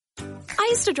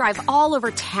used to drive all over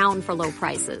town for low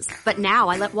prices, but now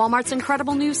I let Walmart's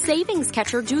incredible new Savings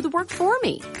Catcher do the work for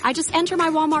me. I just enter my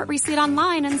Walmart receipt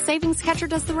online and Savings Catcher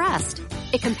does the rest.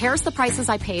 It compares the prices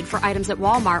I paid for items at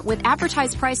Walmart with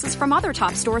advertised prices from other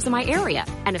top stores in my area.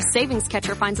 And if Savings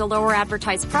Catcher finds a lower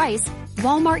advertised price,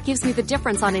 Walmart gives me the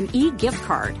difference on an e-gift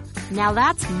card. Now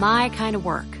that's my kind of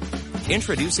work.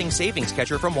 Introducing Savings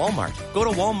Catcher from Walmart. Go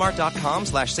to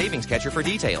walmart.com/savingscatcher for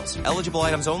details. Eligible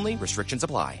items only. Restrictions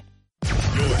apply.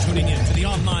 You're tuning in to the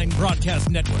online broadcast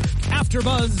network,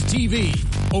 AfterBuzz TV.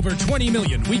 Over 20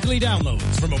 million weekly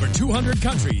downloads from over 200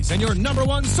 countries and your number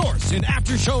one source in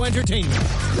after-show entertainment.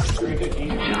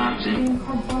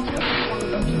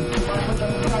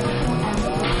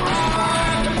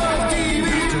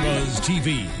 AfterBuzz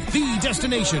TV, the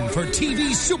destination for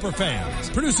TV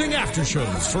superfans, producing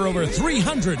after-shows for over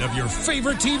 300 of your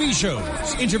favorite TV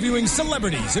shows, interviewing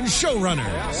celebrities and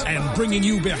showrunners, and bringing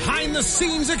you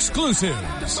behind-the-scenes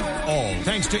exclusives. All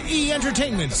thanks to E!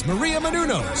 Entertainment's Maria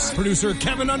Menounos, producer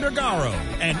Kevin Undergaro,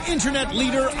 and internet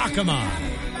leader Akamai.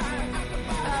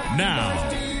 Now,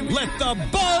 let the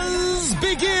buzz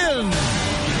begin!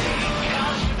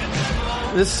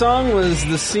 This song was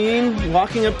the scene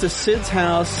walking up to Sid's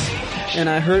house, and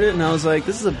I heard it and I was like,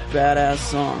 this is a badass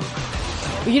song.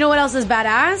 You know what else is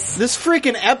badass? This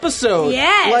freaking episode.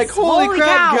 Yes. Like, holy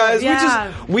crap, cow. guys.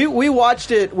 Yeah. We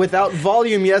watched it without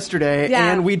volume yesterday,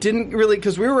 and we didn't really,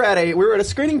 because we were at a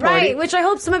screening party. Right, which I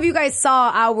hope some of you guys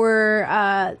saw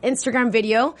our Instagram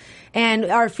video. And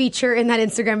our feature in that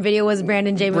Instagram video was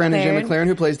Brandon J. McLaren,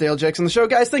 who plays Dale Jex on the show.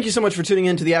 Guys, thank you so much for tuning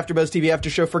in to the AfterBuzz TV After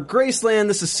Show for Graceland.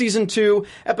 This is Season 2,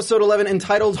 Episode 11,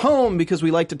 entitled Home, because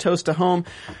we like to toast a home.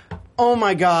 Oh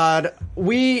my God.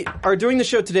 We are doing the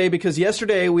show today because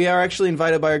yesterday we are actually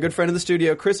invited by our good friend of the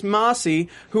studio, Chris Mossy,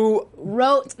 who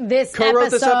co-wrote this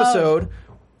episode.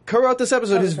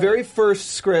 His very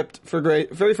first script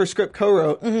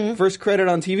co-wrote, first credit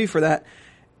on TV for that.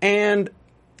 And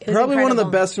probably one of the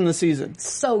best from the season.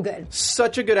 So good.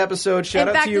 Such a good episode. Shout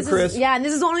out to you, Chris. And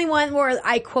this is the only one where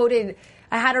I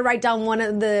had to write down one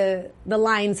of the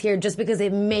lines here just because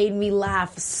it made me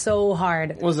laugh so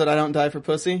hard. Was it I don't die for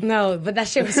pussy? No, but that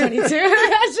shit was funny too.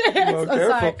 That shit. Well, I'm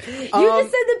careful. sorry. You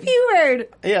just said the P word.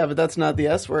 Yeah, but that's not the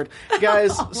S word.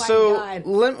 Guys,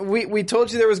 we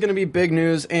told you there was going to be big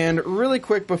news, and really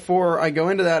quick before I go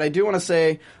into that, I do want to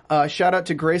say shout out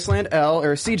to Graceland L,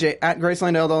 or CJ at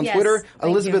Graceland L on Twitter,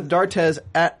 Elizabeth Dartez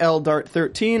at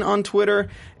LDart13 on Twitter,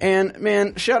 and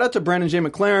man, shout out to Brandon J.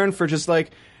 McLaren for just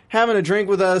like having a drink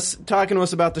with us, talking to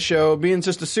us about the show, being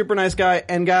just a super nice guy.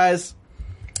 And guys,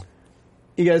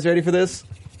 you guys ready for this?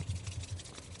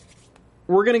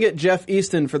 We're going to get Jeff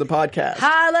Easton for the podcast.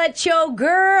 Holla at your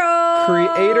girl!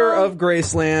 Creator of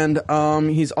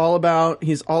Graceland. He's all about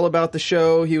the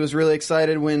show. He was really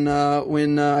excited when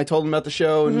I told him about the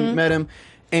show and met him.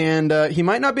 And he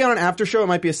might not be on an after show. It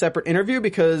might be a separate interview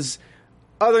because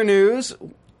other news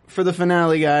for the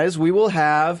finale, guys, we will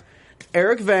have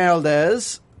Eric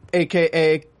Valdez,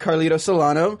 a.k.a. Carlito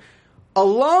Solano,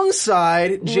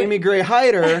 alongside Jamie Gray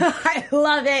Hyder. I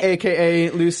love it. A.k.a.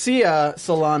 Lucia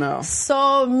Solano.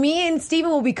 So me and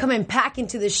Steven will be coming back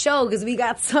into the show because we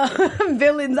got some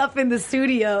villains up in the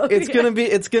studio. It's gonna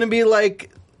be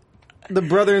like the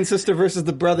brother and sister versus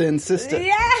the brother and sister.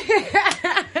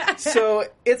 Yeah. So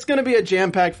it's gonna be a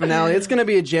jam-packed finale. It's gonna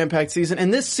be a jam-packed season.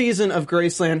 And this season of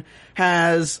Graceland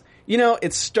has,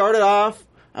 it started off,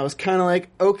 I was kind of like,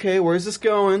 okay, where's this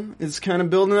going? It's kind of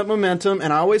building up momentum.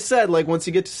 And I always said, like, once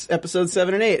you get to episode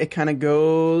 7 and 8, it kind of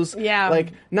goes,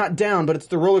 like, not down, but it's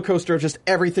the roller coaster of just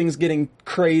everything's getting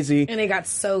crazy. And it got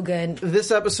so good.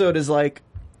 This episode is like...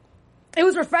 It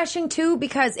was refreshing, too,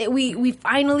 because we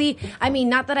finally... I mean,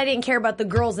 not that I didn't care about the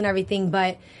girls and everything,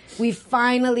 but we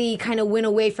finally kind of went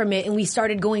away from it and we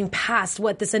started going past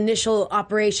what this initial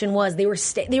operation was. They were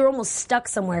almost stuck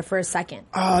somewhere for a second.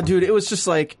 Oh, dude, it was just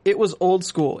like... It was old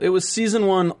school. It was season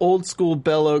 1 old school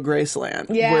Bello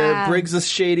Graceland. Yeah. Where Briggs is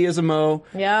shady as a Mo.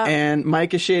 Yeah. And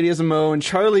Mike is shady as a Mo. And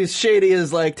Charlie's shady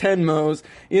as like 10 Mo's.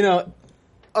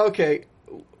 Okay...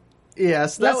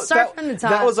 Yes, Let's start from the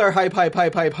top. That was our hype,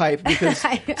 because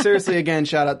seriously, again,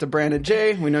 shout out to Brandon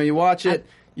J. We know you watch it.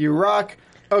 You rock.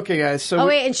 Okay, guys. So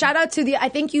and shout out to I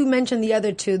think you mentioned the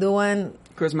other two, the one...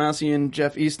 Chris Massey and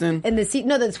Jeff Easton. And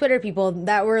the Twitter people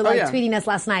that were tweeting us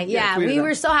last night. Yeah, we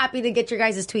were so happy to get your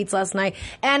guys' tweets last night.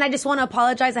 And I just want to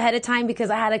apologize ahead of time because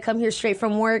I had to come here straight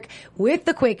from work with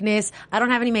the quickness. I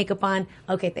don't have any makeup on.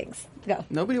 Okay, thanks. Go.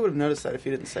 Nobody would have noticed that if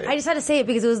you didn't say it. I just had to say it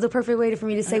because it was the perfect way for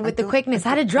me to say with the quickness. I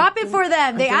had to drop it for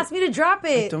them. They asked me to drop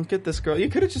it. I don't get this, girl. You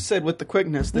could have just said with the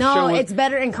quickness. It's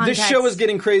better in context. This show is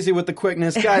getting crazy with the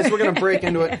quickness. Guys, we're going to break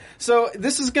into it. So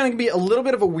this is going to be a little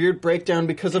bit of a weird breakdown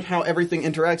because of how everything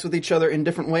interacts with each other in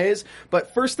different ways.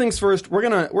 But first things first, we're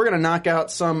gonna knock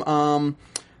out some.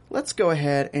 Let's go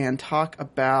ahead and talk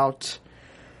about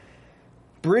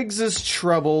Briggs's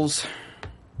troubles.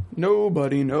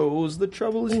 Nobody knows the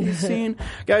troubles he's seen.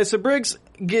 Guys, so Briggs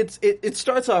gets... It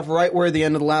starts off right where the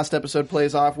end of the last episode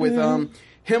plays off with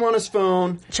him on his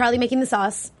phone. Charlie making the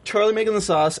sauce.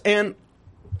 And,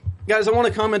 guys, I want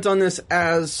to comment on this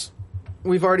as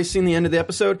we've already seen the end of the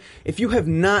episode. If you have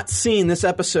not seen this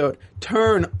episode,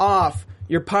 turn off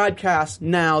your podcast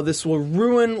now. This will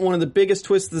ruin one of the biggest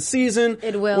twists of the season.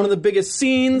 It will. One of the biggest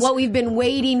scenes. What we've been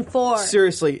waiting for.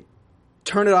 Seriously.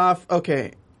 Turn it off.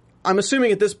 Okay. I'm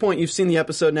assuming at this point you've seen the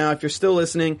episode now, if you're still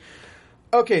listening.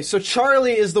 Okay, so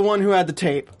Charlie is the one who had the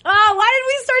tape. Oh, why did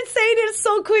we start saying it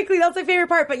so quickly? That's my favorite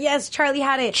part. But yes, Charlie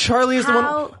had it. Charlie is the one.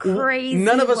 How crazy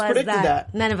None of us was predicted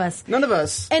that. None of us. None of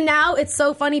us. And now it's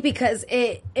so funny because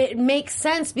it makes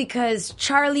sense because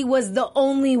Charlie was the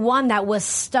only one that was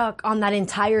stuck on that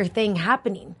entire thing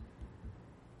happening.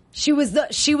 She was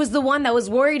the one that was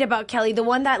worried about Kelly, the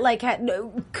one that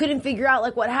couldn't figure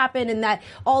out what happened and that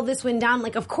all this went down.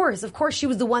 Of course she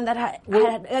was the one that had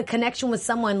a connection with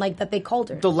someone that they called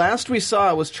her. The last we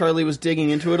saw was Charlie was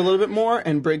digging into it a little bit more,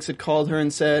 and Briggs had called her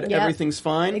and said everything's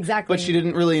fine. Exactly, but she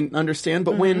didn't really understand.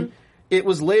 But when it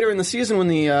was later in the season when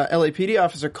the LAPD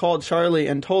officer called Charlie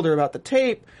and told her about the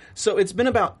tape, so it's been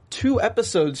about 2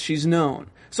 episodes she's known.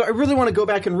 So I really want to go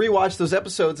back and rewatch those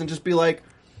episodes and just be like,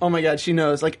 oh my God, she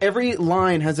knows. Every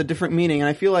line has a different meaning, and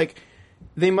I feel like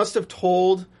they must have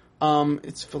told,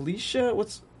 it's Felicia?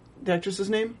 What's the actress's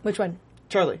name? Which one?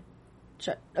 Charlie.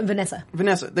 Vanessa.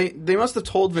 They must have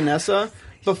told Vanessa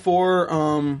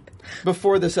before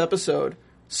this episode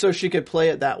so she could play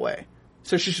it that way.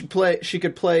 So she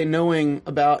could play knowing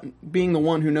about being the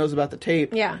one who knows about the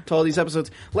tape to all these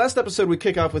episodes. Last episode we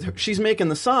kick off with her. She's making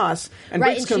the sauce, and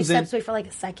Briggs comes in. She steps away for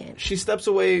a second. She steps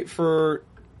away for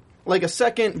a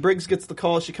second. Briggs gets the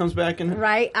call. She comes back and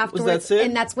afterwards. Was that Sid?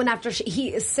 And that's when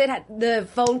Sid had the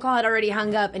phone call had already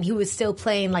hung up, and he was still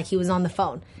playing like he was on the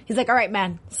phone. He's like, "All right,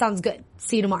 man, sounds good.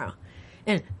 See you tomorrow."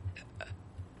 And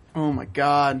oh my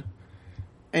God,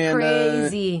 and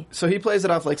crazy. So he plays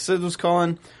it off like Sid was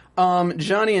calling.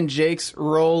 Johnny and Jakes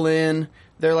roll in.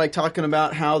 They're talking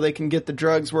about how they can get the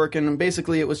drugs working, and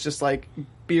basically it was just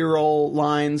B-roll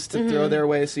lines to throw their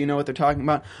way, so you know what they're talking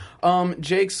about.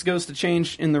 Jakes goes to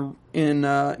change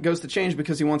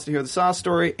because he wants to hear the sauce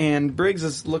story, and Briggs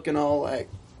is looking all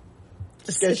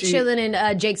sketchy, chilling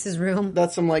in Jakes' room.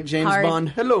 That's some James Bond,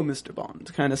 hello Mr.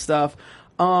 Bond kind of stuff.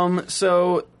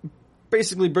 So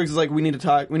basically Briggs is we need to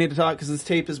talk because this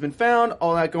tape has been found,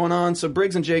 all that going on. So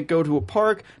Briggs and Jake go to a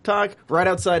park, talk right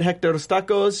outside Hector's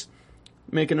Tacos,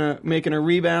 making a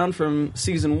rebound from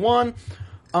season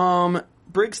 1.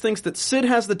 Briggs thinks that Sid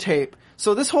has the tape.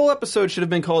 So this whole episode should have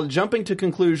been called Jumping to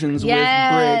Conclusions with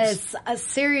Briggs. Yes,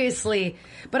 seriously.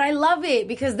 But I love it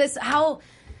because not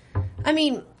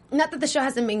that the show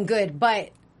hasn't been good, but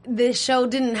this show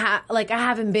didn't have, I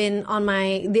haven't been on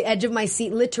the edge of my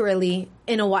seat literally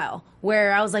in a while,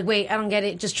 where I was like, wait, I don't get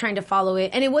it, just trying to follow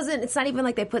it. And it's not even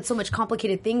they put so much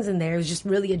complicated things in there. It was just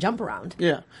really a jump around.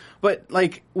 Yeah. But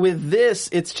with this,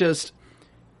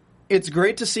 it's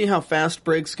great to see how fast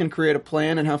Briggs can create a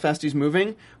plan and how fast he's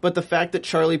moving, but the fact that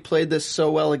Charlie played this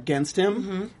so well against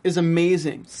him is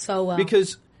amazing. So well.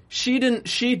 Because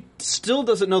she still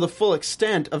doesn't know the full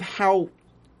extent of how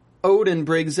Odin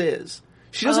Briggs is.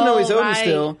 She doesn't know he's Odin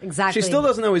still. Exactly. She still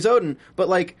doesn't know he's Odin, but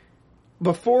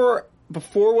before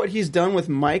what he's done with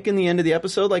Mike in the end of the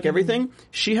episode, everything,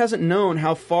 she hasn't known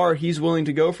how far he's willing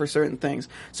to go for certain things.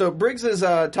 So Briggs is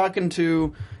talking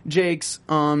to Jakes.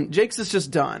 Jakes is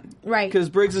just done. Right. Because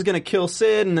Briggs is going to kill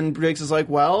Sid, and then Briggs is like,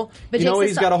 well, but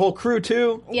he's got a whole crew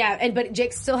too. Yeah, but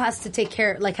Jakes still has to take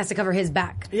care, has to cover his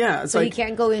back. Yeah. So he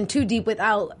can't go in too deep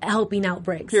without helping out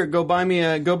Briggs. Here, go buy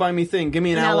me thing. Give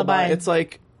me an alibi. It's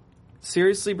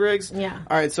seriously, Briggs? Yeah.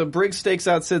 All right, so Briggs stakes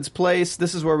out Sid's place.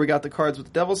 This is where we got the Cards with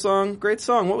the Devil song. Great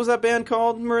song. What was that band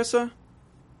called, Marissa?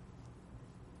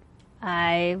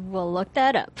 I will look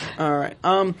that up. All right.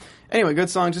 Anyway,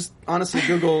 good song. Just honestly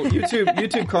Google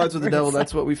YouTube Cards with the Devil.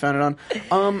 That's what we found it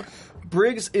on.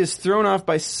 Briggs is thrown off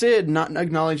by Sid not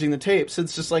acknowledging the tape.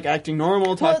 Sid's just like acting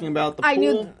normal, talking about the pool. I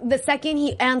knew the second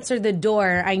he answered the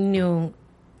door, I knew.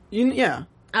 Yeah.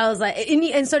 I was like,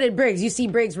 and so did Briggs. You see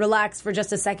Briggs relax for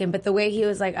just a second, but the way he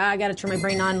was like, I gotta turn my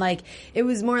brain on, like, it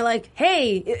was more like,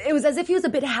 hey, it was as if he was a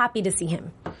bit happy to see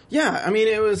him. Yeah, I mean,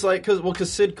 it was like,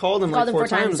 because Sid called him like four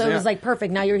times. So it was like,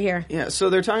 perfect, now you're here. Yeah, so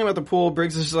they're talking about the pool.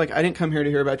 Briggs is just like, I didn't come here to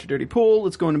hear about your dirty pool.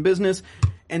 Let's go into business.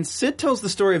 And Sid tells the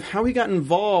story of how he got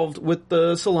involved with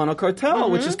the Solano cartel,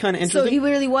 which is kind of interesting. So he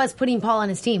really was putting Paul on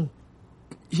his team.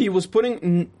 He was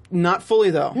putting, not fully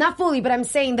though. Not fully, but I'm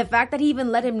saying the fact that he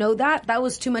even let him know that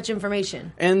was too much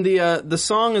information. And the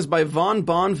song is by Vaughn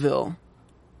Bonville.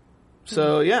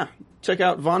 So yeah, check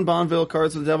out Vaughn Bonville,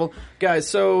 Cards of the Devil. Guys,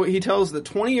 so he tells that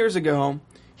 20 years ago,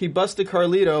 he busted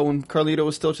Carlito when Carlito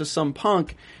was still just some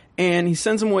punk, and he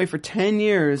sends him away for 10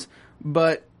 years,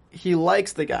 but he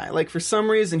likes the guy. Like, for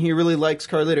some reason, he really likes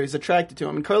Carlito. He's attracted to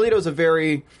him. And Carlito's a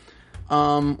very,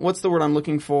 what's the word I'm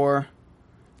looking for?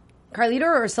 Carlito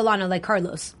or Solano, like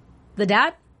Carlos? The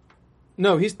dad?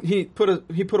 No, he put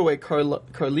away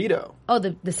Carlito. Oh,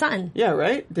 the son. Yeah,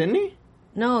 right? Didn't he?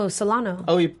 No, Solano.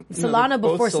 Oh, Solano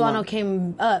before Solano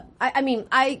came up. I mean,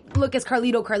 I look as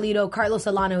Carlito. Carlos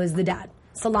Solano is the dad.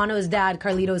 Solano is dad.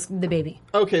 Carlito is the baby.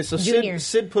 Okay, so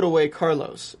Sid put away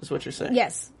Carlos, is what you're saying.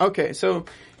 Yes. Okay, so...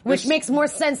 Which makes more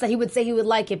sense that he would say he would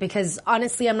like it, because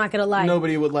honestly, I'm not going to lie.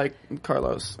 Nobody would like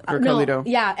Carlos or Carlito.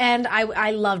 Yeah, and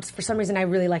I loved, for some reason, I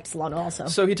really liked Solano also.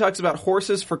 So he talks about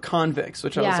horses for convicts,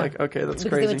 which I was like, okay, that's because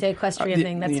crazy. they went to equestrian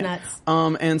thing. That's nuts.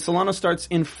 And Solano starts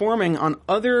informing on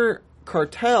other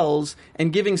cartels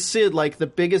and giving Sid like the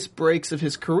biggest breaks of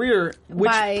his career,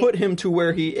 which put him to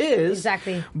where he is.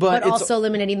 Exactly. But also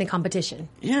eliminating the competition.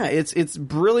 Yeah, it's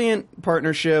brilliant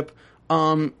partnership.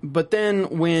 But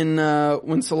then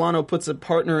when Solano puts a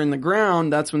partner in the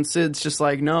ground, that's when Sid's just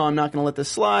like, no, I'm not going to let this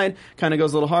slide. Kind of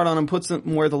goes a little hard on him, puts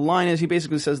him where the line is. He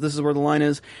basically says, this is where the line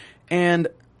is. And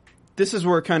this is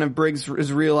where kind of Briggs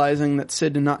is realizing that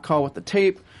Sid did not call with the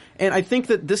tape. And I think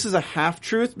that this is a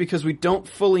half-truth because we don't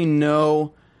fully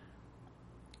know.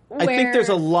 I think there's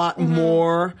a lot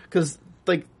more because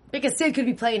Sid could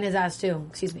be playing his ass too.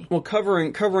 Excuse me. Well,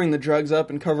 covering the drugs up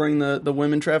and covering the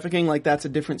women trafficking, like, that's a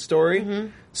different story.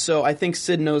 So I think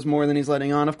Sid knows more than he's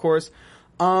letting on, of course.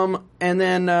 And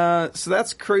then so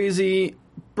that's crazy.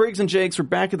 Briggs and Jakes were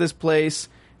back at this place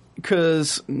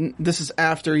because this is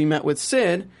after he met with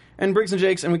Sid. And Briggs and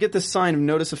Jakes, and we get this sign of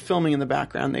notice of filming in the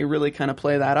background. They really kind of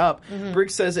play that up.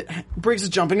 Briggs says Briggs is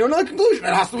jumping to another conclusion.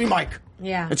 It has to be Mike.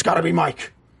 Yeah. It's got to be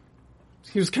Mike.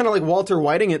 He was kind of like Walter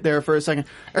Whiting it there for a second.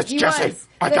 It's Jesse.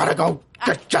 I gotta go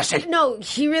get Jesse. No,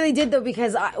 he really did, though,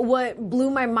 because what blew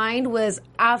my mind was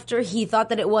after he thought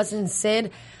that it wasn't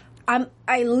Sid,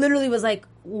 I literally was like,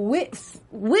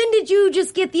 when did you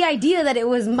just get the idea that it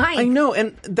was Mike? I know,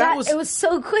 and it was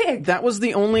so quick. That's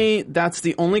the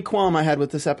only qualm I had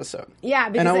with this episode. Yeah,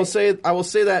 because and I will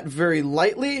say that very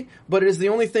lightly, but it is the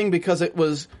only thing because it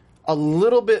was a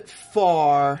little bit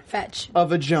far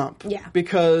of a jump. Yeah.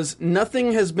 Because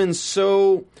nothing's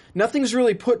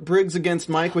really put Briggs against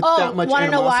Mike with that much animosity. Want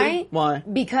to know why? Why?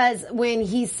 Because when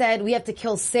he said we have to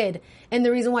kill Sid, and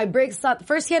the reason why Briggs thought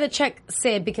first he had to check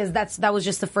Sid because that was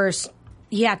just the first.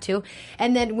 He had to,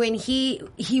 and then when he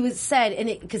was said,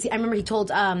 and because I remember he told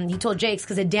Jakes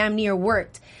because it damn near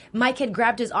worked. Mike had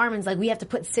grabbed his arm and was like, "We have to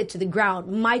put Sid to the ground."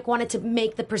 Mike wanted to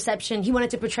make the perception. He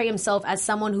wanted to portray himself as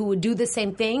someone who would do the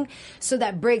same thing, so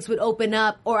that Briggs would open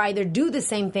up or either do the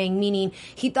same thing. Meaning,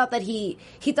 he thought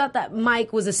that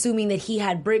Mike was assuming that he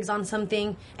had Briggs on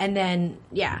something, and then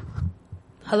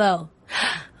hello.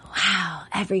 Wow,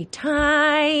 every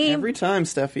time,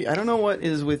 Steffi. I don't know what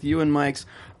is with you and Mike's.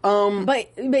 But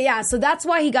yeah, so that's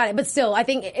why he got it. But still, I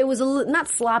think it was not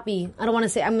sloppy. I don't want to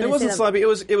say. It wasn't sloppy. It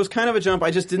was kind of a jump.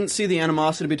 I just didn't see the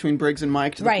animosity between Briggs and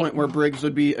Mike to the point where Briggs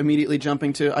would be immediately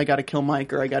jumping to I got to kill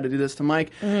Mike or I got to do this to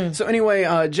Mike. So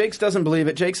anyway, Jakes doesn't believe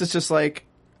it. Jakes is just like,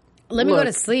 let me go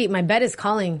to sleep. My bed is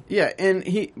calling. Yeah,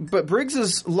 but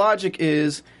Briggs's logic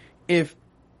is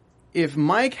if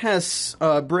Mike has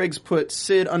Briggs put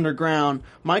Sid underground,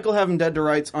 Mike will have him dead to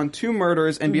rights on 2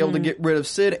 murders and be able to get rid of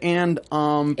Sid and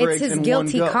Briggs it's his in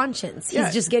guilty one go. conscience.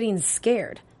 He's just getting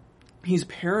scared. He's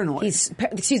paranoid.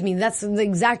 Excuse me, that's the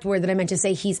exact word that I meant to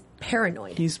say. He's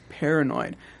paranoid. He's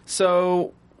paranoid.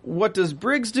 So what does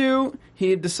Briggs do?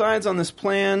 He decides on this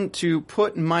plan to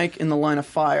put Mike in the line of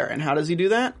fire. And how does he do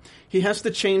that? He has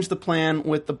to change the plan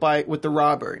with the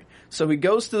robbery. So he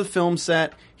goes to the film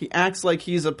set. He acts like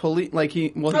he's a police. Go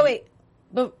ahead.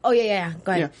 Yeah.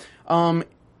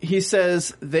 he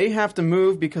says they have to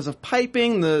move because of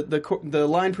piping. The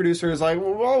line producer is like,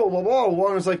 whoa, whoa, whoa, whoa.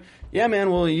 And it's like, yeah,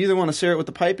 man, well, you either want to share it with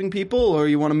the piping people or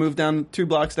you want to move down 2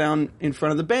 blocks down in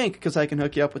front of the bank because I can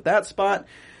hook you up with that spot.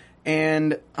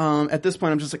 And at this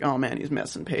point, I'm just like, oh, man, he's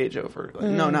messing Paige over.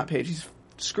 Like, no, not Paige. He's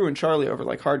screwing Charlie over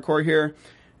like hardcore here.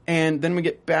 And then we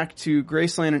get back to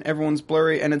Graceland and everyone's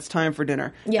blurry and it's time for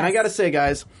dinner. Yes. And I got to say,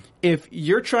 guys, if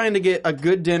you're trying to get a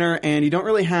good dinner and you don't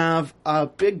really have a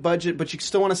big budget, but you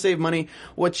still want to save money,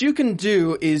 what you can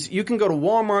do is you can go to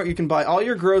Walmart, you can buy all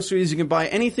your groceries, you can buy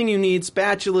anything you need,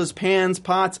 spatulas, pans,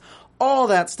 pots, all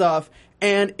that stuff.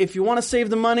 And if you want to save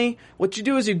the money, what you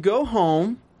do is you go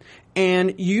home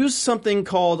and use something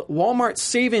called Walmart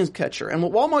Savings Catcher. And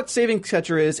what Walmart Savings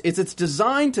Catcher is it's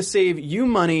designed to save you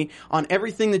money on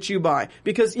everything that you buy.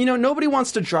 Because, nobody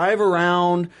wants to drive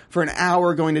around for an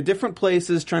hour going to different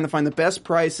places, trying to find the best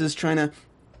prices, trying to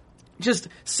just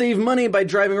save money by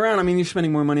driving around. I mean, you're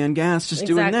spending more money on gas just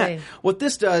doing that. What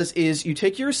this does is you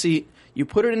take your receipt, you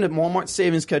put it into Walmart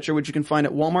Savings Catcher, which you can find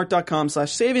at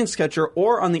walmart.com/savingscatcher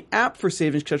or on the app for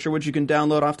Savings Catcher, which you can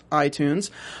download off iTunes.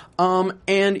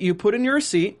 And you put in your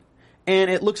receipt, and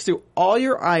it looks through all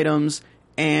your items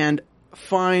and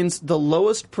finds the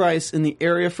lowest price in the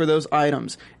area for those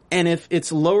items. And if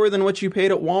it's lower than what you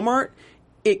paid at Walmart,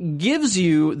 it gives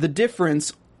you the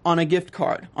difference on a gift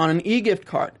card, on an e-gift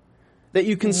card that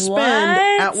you can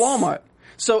spend at Walmart.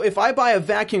 So if I buy a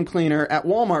vacuum cleaner at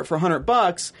Walmart for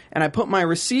 $100 and I put my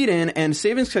receipt in and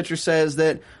Savings Catcher says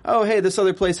that, oh, hey, this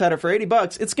other place had it for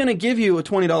 $80, it's going to give you a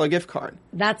 $20 gift card.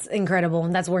 That's incredible.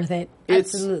 That's worth it.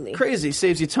 It's Absolutely. Crazy.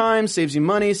 Saves you time, saves you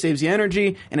money, saves you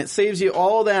energy, and it saves you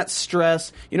all that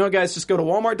stress. You know what, guys? Just go to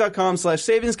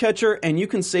walmart.com/savingscatcher and you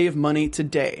can save money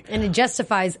today. And it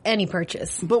justifies any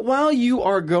purchase. But while you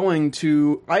are going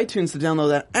to iTunes to download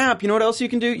that app, you know what else you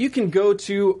can do? You can go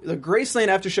to the Graceland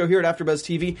After Show here at AfterBuzz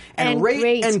TV and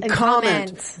rate and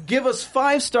comment. Give us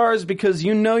 5 stars because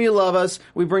you know you love us.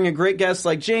 We bring a great guest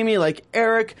like Jamie, like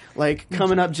Eric, like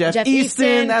coming up Jeff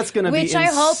Easton. That's going to be insane. Which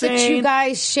I hope that you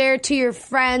guys share to your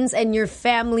friends and your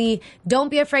family. Don't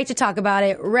be afraid to talk about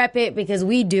it. Rep it because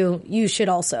we do. You should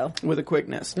also. With a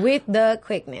quickness. With the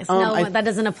quickness. No, that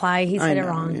doesn't apply. He said it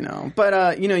wrong.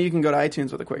 But, you can go to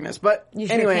iTunes with a quickness. But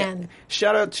anyway,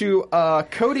 shout out to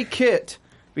Cody Kitt.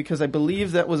 Because I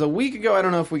believe that was a week ago. I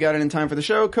don't know if we got it in time for the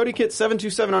show. Cody Kitt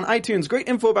 727 on iTunes. Great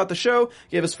info about the show.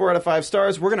 Gave us 4 out of 5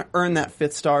 stars. We're going to earn that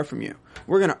 5th star from you.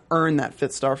 We're going to earn that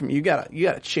 5th star from you. You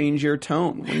gotta change your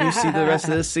tone when you see the rest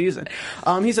of this season.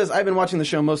 He says, I've been watching the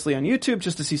show mostly on YouTube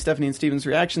just to see Stephanie and Steven's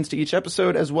reactions to each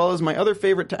episode, as well as my other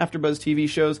favorite to AfterBuzz TV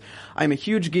shows. I'm a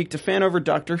huge geek to fan over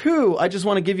Doctor Who. I just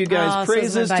want to give you guys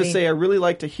praises to say I really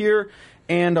like to hear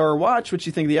and or watch what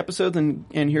you think of the episodes and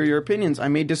hear your opinions. I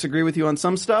may disagree with you on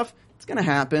some stuff. It's going to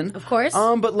happen. Of course.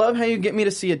 But love how you get me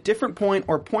to see a different point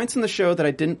or points in the show that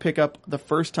I didn't pick up the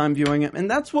first time viewing it. And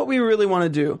that's what we really want to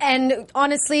do. And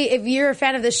honestly, if you're a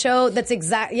fan of the show, that's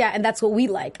and that's what we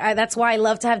like. That's why I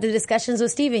love to have the discussions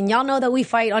with Steven. Y'all know that we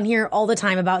fight on here all the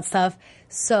time about stuff.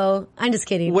 So I'm just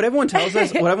kidding. What everyone tells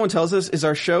us is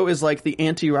our show is like the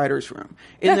anti-writers room.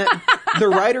 In that the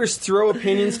writers throw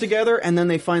opinions together and then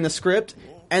they find the script.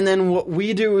 And then what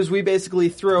we do is we basically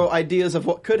throw ideas of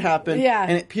what could happen,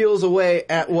 and it peels away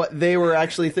at what they were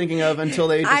actually thinking of until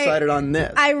they decided on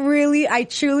this. I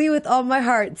truly, with all my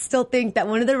heart, still think that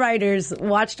one of the writers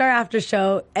watched our after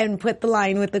show and put the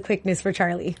line with the quickness for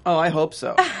Charlie. Oh, I hope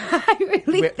so. I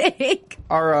really think.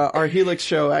 Our Helix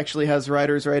show actually has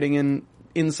writers writing in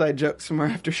inside jokes from our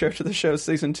after show to the show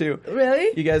season 2.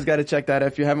 Really? You guys got to check that.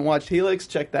 If you haven't watched Helix,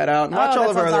 check that out. And watch all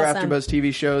of our other AfterBuzz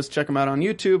TV shows. Check them out on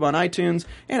YouTube, on iTunes,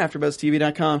 and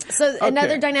AfterBuzzTV.com. So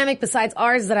another dynamic besides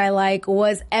ours that I like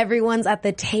was everyone's at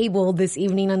the table this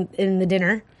evening in the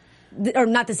dinner. Or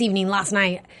not this evening, last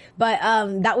night. But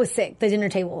that was sick, the dinner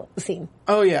table scene.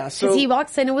 Oh, yeah. Because he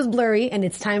walks in, it was blurry, and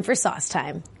it's time for sauce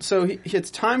time. So it's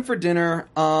time for dinner.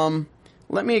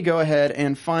 Let me go ahead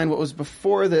and find what was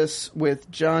before this with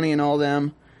Johnny and all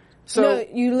them. So no,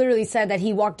 you literally said that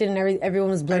he walked in and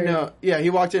everyone was blurry. I know. Yeah, he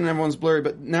walked in and everyone's blurry,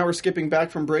 but now we're skipping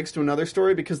back from breaks to another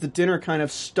story because the dinner kind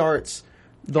of starts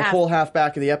the whole half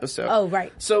back of the episode. Oh,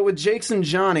 right. So with Jakes and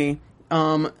Johnny,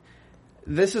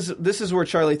 this is where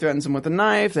Charlie threatens him with a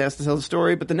knife. They have to tell the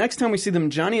story. But the next time we see them,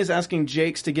 Johnny is asking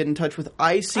Jakes to get in touch with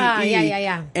ICE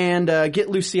and get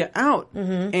Lucia out.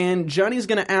 Mm-hmm. And Johnny's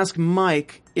going to ask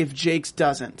Mike if Jakes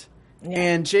doesn't. Yeah.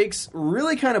 And Jakes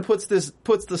really kind of puts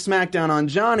the smack down on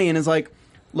Johnny and is like,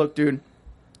 look, dude,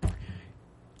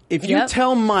 If you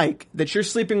tell Mike that you're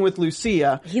sleeping with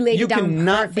Lucia, you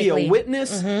cannot be a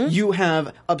witness. You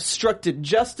have obstructed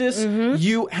justice.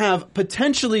 You have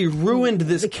potentially ruined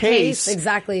this case.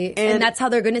 Exactly. And that's how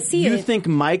they're going to see it. You think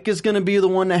Mike is going to be the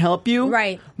one to help you?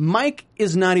 Right. Mike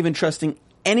is not even trusting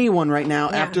anyone right now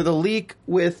after the leak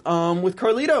with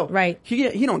Carlito. Right.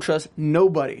 He don't trust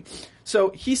nobody.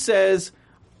 So he says,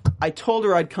 I told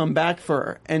her I'd come back for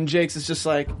her. And Jakes is just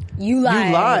like, You lied.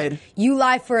 You lied. You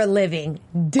lie for a living.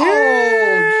 Dude.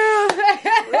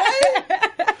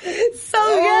 So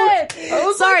good.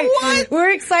 Sorry. Like, what?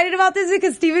 We're excited about this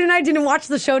because Steven and I didn't watch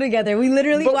the show together. We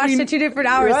literally watched it 2 different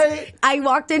hours. Right? I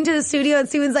walked into the studio and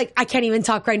Steven's like, I can't even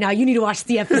talk right now. You need to watch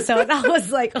the episode. I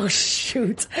was like, oh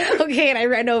shoot. Okay. And I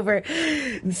ran over.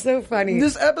 It's so funny.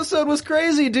 This episode was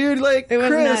crazy, dude. Like, It was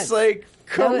Chris, nuts. like,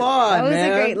 come on, That was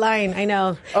man. a great line. I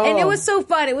know. Oh. And it was so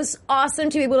fun. It was awesome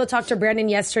to be able to talk to Brandon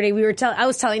yesterday. I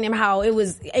was telling him how it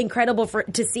was incredible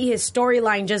to see his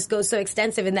storyline just go so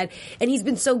extensive and he's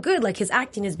been so good. Like his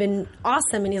acting has been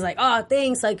awesome. And he's like, oh,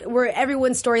 thanks. Like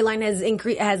everyone's storyline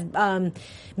has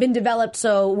been developed.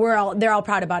 So they're all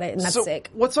proud about it. And that's sick.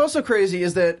 What's also crazy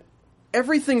is that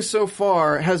everything so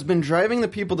far has been driving the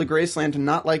people to Graceland to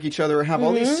not like each other or have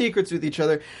all these secrets with each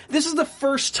other. This is the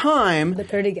first time That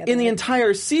they're together. in the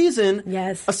entire season,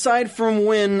 Yes. aside from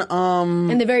when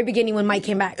In the very beginning when Mike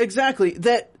came back. exactly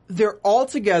that they're all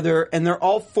together and they're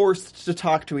all forced to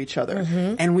talk to each other,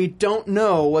 and we don't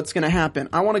know what's going to happen.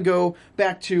 I want to go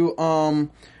back to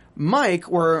Mike,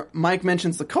 where Mike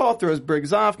mentions the call, throws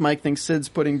Briggs off. Mike thinks Sid's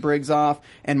putting Briggs off,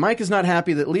 and Mike is not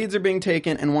happy that leads are being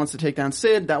taken and wants to take down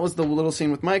Sid. That was the little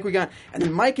scene with Mike we got. And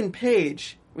then Mike and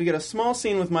Paige, we get a small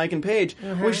scene with Mike and Paige,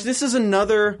 which this is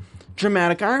another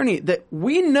dramatic irony that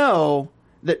we know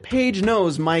that Paige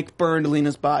knows Mike burned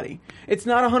Lena's body. It's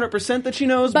not 100% that she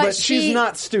knows, but she's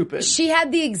not stupid. She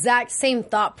had the exact same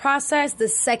thought process the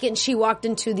second she walked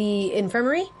into the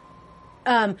infirmary.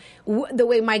 The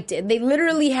way Mike did. They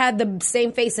literally had the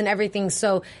same face and everything,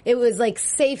 so it was like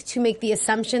safe to make the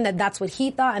assumption that that's what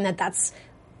he thought and that's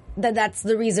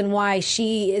the reason why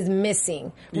she is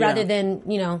missing rather than,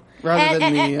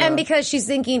 and because she's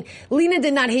thinking, Lena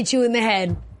did not hit you in the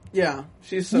head. Yeah,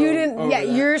 she's so You didn't, over that.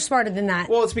 you're smarter than that.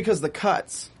 Well, it's because of the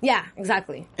cuts. Yeah,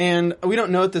 exactly. And we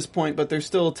don't know at this point, but there's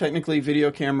still technically video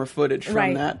camera footage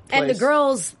from that place. And the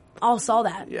girls all saw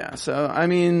that. Yeah, so, I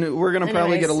mean, we're going to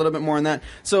probably Anyways. get a little bit more on that.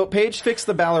 So, Paige fixed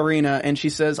the ballerina, and she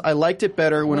says, I liked it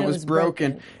better when it was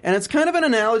broken. And it's kind of an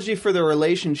analogy for the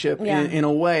relationship in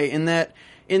a way, in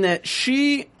that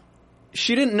she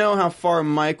didn't know how far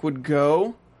Mike would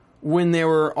go when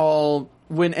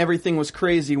when everything was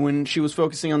crazy, when she was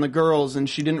focusing on the girls and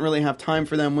she didn't really have time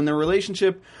for them, when their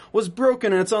relationship was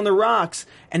broken and it's on the rocks.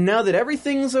 And now that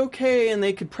everything's okay and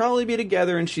they could probably be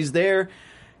together and she's there,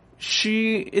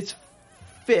 it's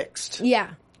fixed. Yeah.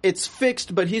 It's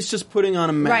fixed, but he's just putting on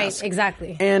a mask. Right,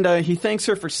 exactly. And he thanks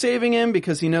her for saving him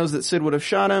because he knows that Sid would have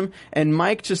shot him. And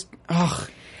Mike just,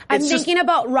 I'm thinking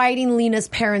about writing Lena's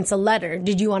parents a letter.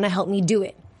 Did you want to help me do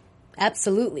it?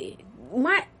 Absolutely.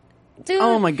 Dude.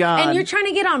 Oh my God. And you're trying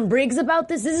to get on Briggs about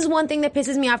this. This is one thing that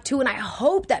pisses me off too, and I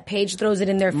hope that Paige throws it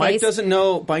in their Mike face. doesn't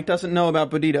know about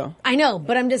Bodito. I know,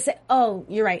 but I'm just saying, oh,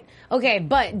 you're right. Okay,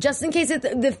 but just in case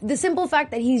the simple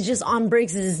fact that he's just on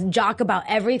Briggs' jock about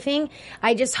everything,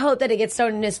 I just hope that it gets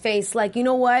thrown in his face. Like, you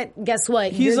know what? Guess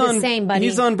what? You're the same, buddy.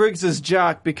 He's on Briggs'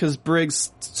 jock because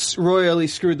Briggs royally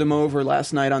screwed them over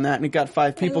last night on that, and it got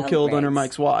 5 people killed under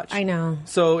Mike's watch. I know.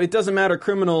 So it doesn't matter,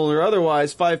 criminal or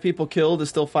otherwise, 5 people killed is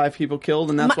still 5 people killed,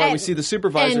 and that's why we see the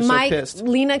supervisor so pissed.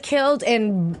 Lena killed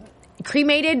and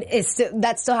cremated,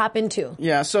 that still happened too.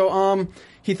 Yeah, so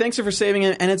he thanks her for saving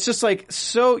him, and it's just like,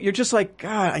 so you're just like,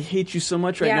 God, I hate you so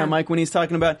much right now, Mike, when he's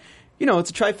talking about,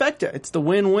 it's a trifecta. It's the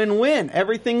win-win-win.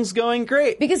 Everything's going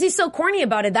great. Because he's so corny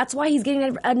about it. That's why he's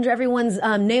getting under everyone's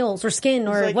nails or skin,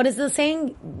 or what is the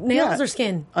saying? Nails or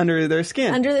skin? Under their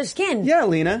skin. Under their skin. Yeah,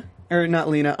 Lena. Or not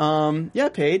Lena. Yeah,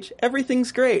 Paige.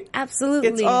 Everything's great. Absolutely.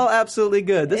 It's all absolutely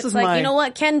good. This is you know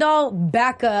what, Ken doll?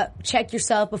 Back up. Check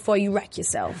yourself before you wreck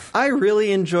yourself. I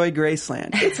really enjoy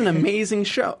Graceland. It's an amazing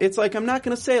show. It's like, I'm not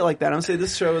going to say it like that. I'm going to say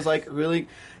this show is like really...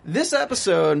 This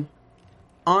episode,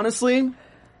 honestly,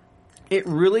 it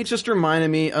really just reminded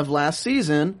me of last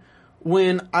season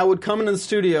when I would come into the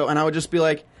studio and I would just be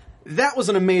like, that was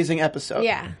an amazing episode.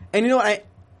 Yeah. And you know what?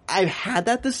 I've had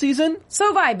that this season. So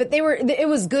have I, but it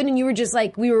was good, and you were just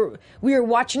like, we were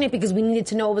watching it because we needed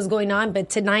to know what was going on, but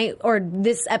tonight, or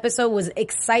this episode, was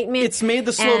excitement. It's made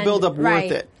the slow build-up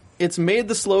worth it. It's made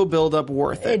the slow build-up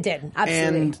worth it. It did,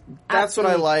 absolutely. And that's what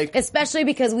I like. Especially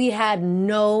because we had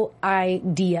no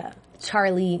idea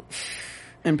Charlie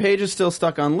And Paige is still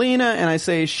stuck on Lena, and I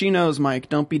say, she knows, Mike.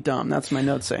 Don't be dumb. That's my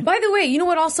notes say. By the way, you know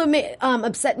what also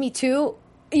upset me too?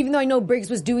 Even though I know Briggs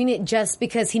was doing it just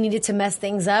because he needed to mess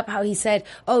things up, how he said,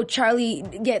 oh, Charlie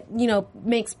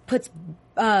puts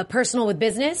personal with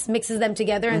business, mixes them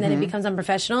together, and then it becomes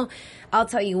unprofessional. I'll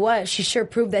tell you what, she sure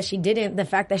proved that she didn't. The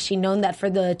fact that she known that for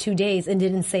the 2 days and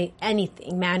didn't say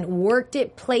anything, man. Worked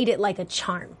it, played it like a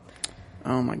charm.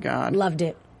 Oh, my God. Loved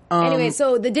it. Anyway,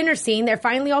 so the dinner scene, they're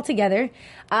finally all together.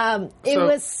 It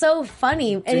was so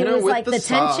funny. And it was like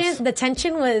the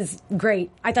tension was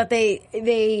great. I thought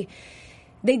they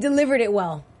delivered it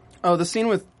well. Oh, the scene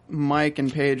with Mike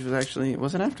and Paige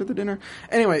was it after the dinner?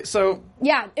 Anyway, so...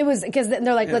 Yeah, it was, because they're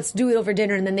like, let's do it over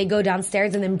dinner, and then they go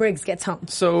downstairs, and then Briggs gets home.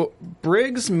 So,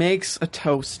 Briggs makes a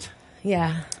toast.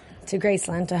 Yeah, to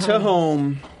Graceland, to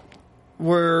home.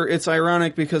 Where it's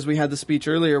ironic because we had the speech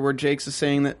earlier where Jakes is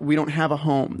saying that we don't have a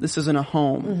home. This isn't a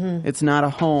home. Mm-hmm. It's not a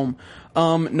home.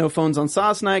 No phones on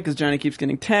sauce night because Johnny keeps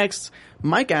getting texts.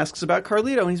 Mike asks about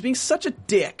Carlito, and he's being such a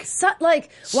dick.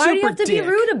 Why do you have to be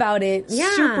rude about it?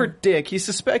 Yeah. Super dick. He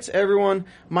suspects everyone.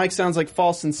 Mike sounds like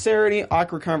false sincerity,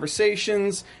 awkward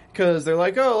conversations, because they're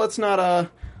like, oh, let's not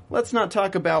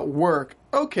talk about work.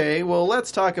 Okay, well, let's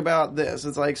talk about this.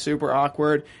 It's like super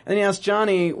awkward. And then he asks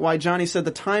Johnny why Johnny said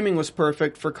the timing was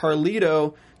perfect for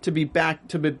Carlito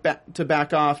to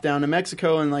back off down to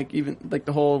Mexico and like even like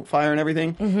the whole fire and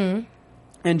everything. Mm-hmm.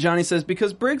 And Johnny says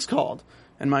because Briggs called.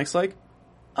 And Mike's like,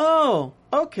 oh,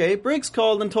 okay, Briggs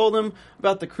called and told him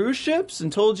about the cruise ships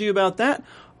and told you about that.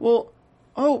 Well,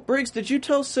 oh, Briggs, did you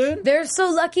tell Sid? They're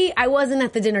so lucky I wasn't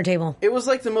at the dinner table. It was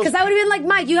like the most... Because I would have been like,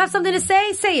 Mike, you have something to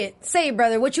say? Say it. Say it,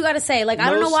 brother. What you got to say? Like, I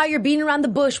don't know why you're beating around the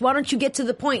bush. Why don't you get to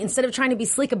the point instead of trying to be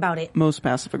slick about it? Most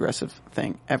passive-aggressive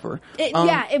thing ever.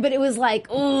 But it was like,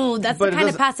 oh, that's the kind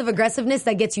of passive-aggressiveness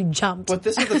that gets you jumped. But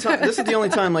this is the time. This is the only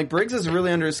time, like, Briggs is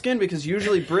really under his skin because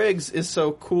usually Briggs is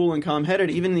so cool and calm-headed,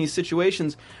 even in these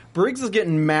situations. Briggs is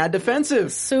getting mad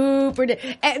defensive. Super.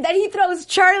 And then he throws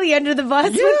Charlie under the bus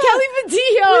with Kelly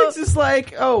Padillo. Briggs is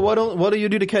like, oh, what'll you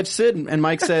do to catch Sid? And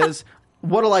Mike says,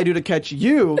 what'll I do to catch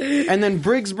you? And then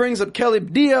Briggs brings up Kelly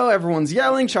Padillo. Everyone's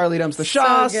yelling. Charlie dumps the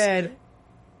shots. So good.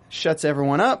 Shuts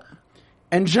everyone up.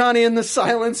 And Johnny in the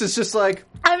silence is just like,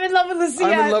 I'm in love with Lucia.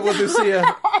 I'm in love with Lucia.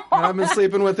 I've been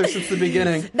sleeping with her since the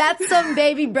beginning. That's some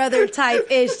baby brother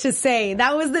type-ish to say.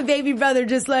 That was the baby brother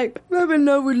just like, I'm in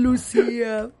love with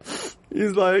Lucia.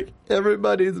 He's like,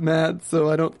 everybody's mad, so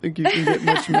I don't think you can get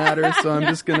much madder, so I'm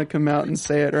just going to come out and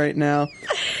say it right now.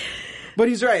 But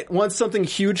he's right. Once something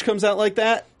huge comes out like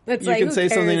that, it's you like, can say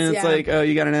something and it's like, oh,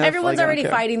 you got an F. Everyone's already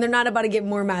fighting. They're not about to get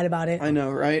more mad about it. I know,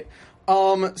 right?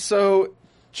 So...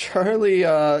 Charlie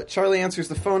answers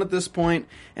the phone at this point,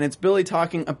 and it's Billy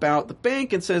talking about the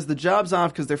bank and says the job's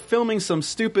off because they're filming some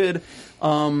stupid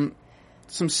movie on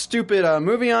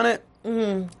it.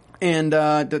 Mm-hmm. And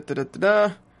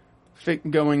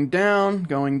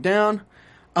going down.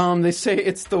 They say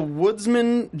it's the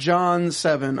Woodsman John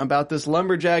 7 about this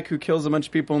lumberjack who kills a bunch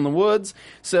of people in the woods.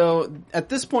 So at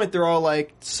this point, they're all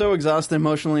like so exhausted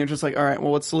emotionally and just like, all right,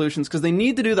 well, what solutions? Because they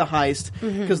need to do the heist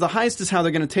because the heist is how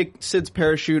they're going to take Sid's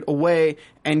parachute away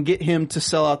and get him to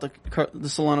sell out the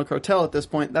Solano cartel at this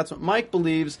point. That's what Mike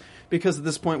believes because at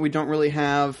this point we don't really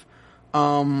have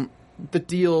the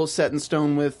deal set in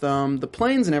stone with the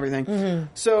planes and everything. Mm-hmm.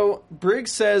 So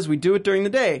Briggs says we do it during the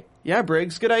day. Yeah,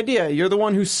 Briggs, good idea. You're the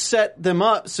one who set them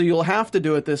up, so you'll have to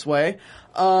do it this way.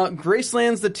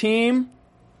 Graceland's the team,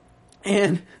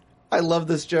 and I love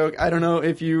this joke. I don't know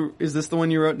if is this the one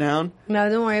you wrote down? No,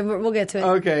 don't worry, we'll get to it.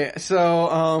 Okay,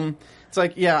 so it's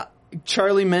like, yeah,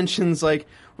 Charlie mentions like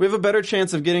we have a better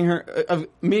chance of getting her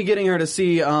to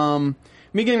see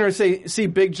see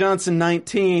Big Johnson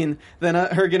 19 than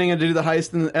her getting her to do the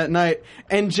heist at night.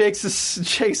 And Jake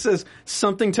says,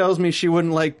 something tells me she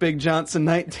wouldn't like Big Johnson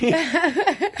 19.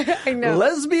 I know.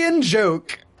 Lesbian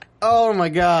joke. Oh my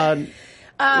God.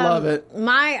 Love it.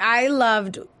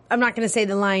 I'm not going to say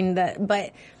the line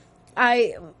but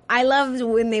I loved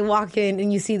when they walk in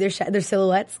and you see their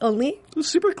silhouettes only. It was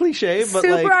super cliche, but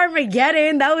super like,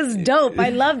 Armageddon. That was dope. I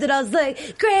loved it. I was like,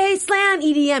 Graceland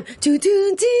EDM. Doo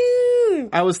doo doo.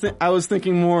 I was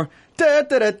thinking more.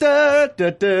 If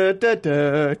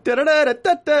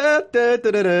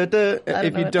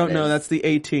you don't know, that's the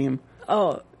A-Team.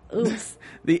 Oh, oops.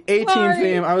 The A-Team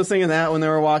theme. I was thinking that when they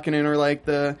were walking in, or like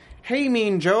the. Hey,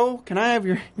 Mean Joe, can I have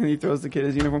your... And he throws the kid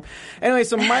his uniform. Anyway,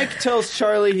 so Mike tells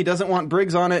Charlie he doesn't want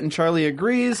Briggs on it, and Charlie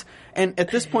agrees. And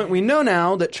at this point, we know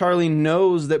now that Charlie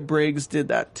knows that Briggs did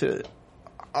that to...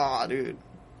 dude.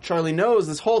 Charlie knows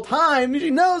this whole time. She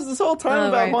knows this whole time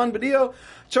about right. Juan Badillo.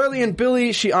 Charlie and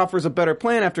Billy, she offers a better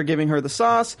plan after giving her the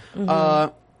sauce.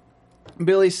 Mm-hmm.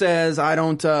 Billy says, I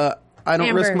don't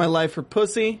Amber. risk my life for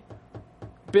pussy.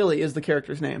 Billy is the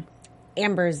character's name.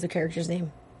 Amber is the character's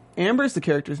name. Amber is the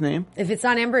character's name. If it's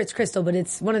not Amber, it's Crystal, but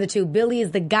it's one of the two. Billy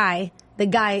is the guy. The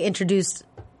guy introduced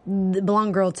the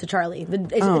blonde girl to Charlie.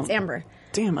 It's Amber.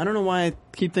 Damn, I don't know why I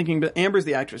keep thinking, but Amber's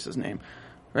the actress's name,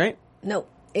 right? No,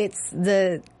 it's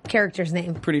the character's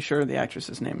name. Pretty sure the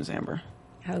actress's name is Amber.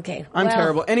 Okay. I'm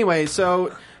terrible. Anyway,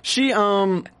 so she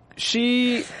offers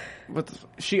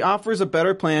a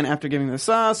better plan after giving the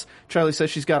sauce. Charlie says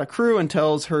she's got a crew and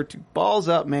tells her to balls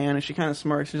up, man. And she kind of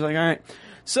smirks. She's like, all right.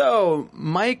 So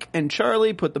Mike and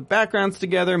Charlie put the backgrounds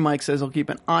together. Mike says he'll keep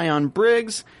an eye on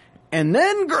Briggs. And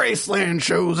then Graceland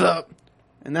shows up.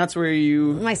 And that's where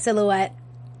My silhouette.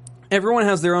 Everyone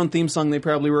has their own theme song they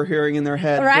probably were hearing in their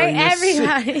head. Right?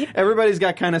 Everybody. Everybody's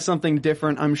got kind of something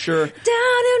different, I'm sure.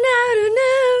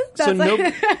 So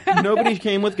nobody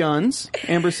came with guns.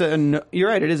 Amber said, no, you're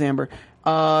right, it is Amber.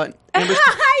 Amber You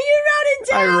wrote it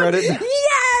down. I wrote it.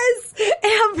 Yes.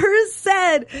 Amber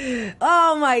said,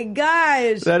 oh my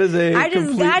gosh. That is a I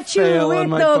just got you fail with on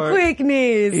my the part.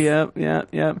 quickness. Yep.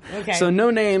 Okay. So no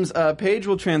names. Paige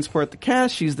will transport the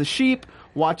cash. She's the sheep.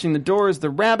 Watching the door is the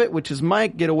rabbit, which is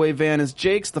Mike. Getaway van is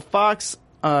Jake's the fox.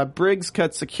 Briggs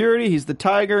cuts security. He's the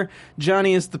tiger.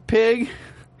 Johnny is the pig.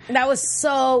 That was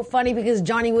so funny because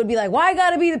Johnny would be like, why I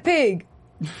gotta be the pig?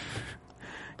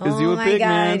 Is you a my pig, God,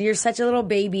 man? you're such a little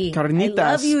baby. Carnitas.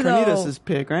 I love you, though. Carnitas is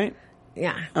pig, right?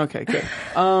 Yeah. Okay, good.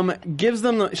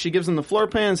 She gives them the floor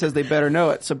plan and says they better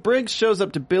know it. So Briggs shows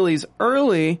up to Billy's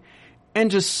early and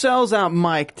just sells out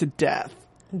Mike to death.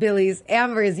 Billy's,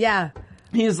 Amber's, yeah.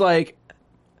 He's like,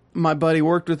 my buddy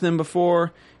worked with him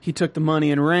before. He took the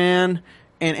money and ran.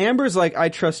 And Amber's like, I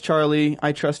trust Charlie.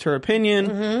 I trust her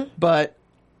opinion. But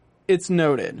it's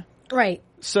noted. Right.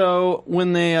 So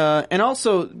when they, and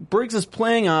also Briggs is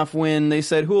playing off when they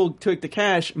said, who'll take the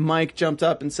cash? Mike jumped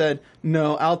up and said,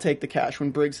 no, I'll take the cash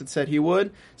when Briggs had said he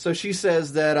would. So she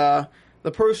says that, the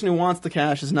person who wants the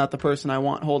cash is not the person I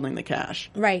want holding the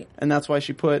cash. Right. And that's why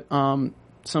she put,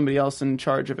 somebody else in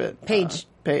charge of it. Paige.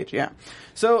 Paige, yeah.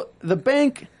 So the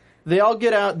bank, they all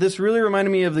get out. This really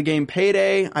reminded me of the game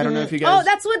Payday. I don't know if you guys...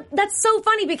 Oh, that's so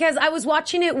funny because I was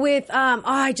watching it with,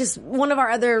 one of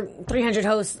our other 300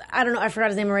 hosts. I don't know, I forgot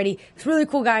his name already. He's a really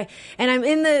cool guy. And I'm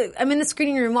in the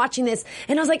screening room watching this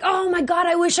and I was like, oh my God,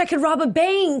 I wish I could rob a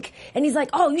bank. And he's like,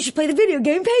 oh, you should play the video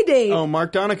game Payday. Oh,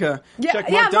 Mark Donica. Yeah,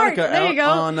 Check Mark Mark, Donica there you go.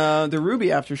 out on the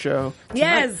Ruby After Show tonight.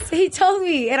 Yes, he told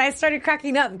me, and I started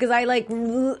cracking up because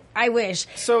I wish.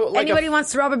 So, like anybody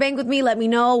wants to rob a bank with me, let me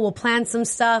know. We'll plan some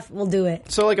stuff. We'll do it.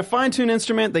 So like a fine-tuned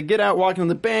instrument, they get out walking to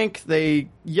the bank, they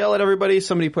yell at everybody,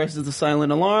 somebody presses the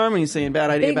silent alarm, and he's saying, bad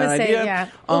idea, Big bad mistake, idea. yeah.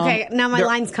 Okay, now my they're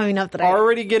line's coming up that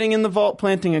already getting in the vault,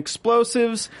 planting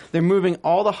explosives. They're moving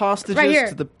all the hostages Right here.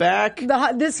 to the back.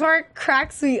 This part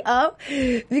cracks me up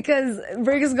because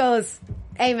Briggs goes,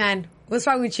 hey man, what's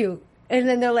wrong with you? And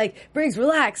then they're like, Briggs,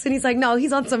 relax. And he's like, no,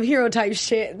 he's on some hero type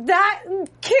shit. That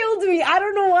killed me. I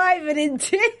don't know why, but it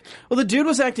did. Well, the dude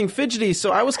was acting fidgety,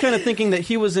 so I was kind of thinking that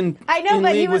he was in I know, in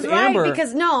but he league was with right Amber.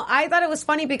 because I thought it was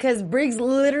funny because Briggs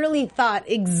literally thought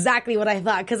exactly what I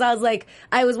thought because I was like,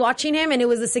 I was watching him and it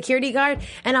was the security guard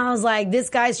and I was like, this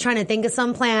guy's trying to think of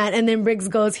some plan and then Briggs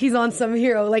goes, he's on some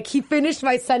hero. Like he finished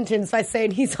my sentence by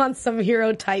saying he's on some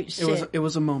hero type shit. It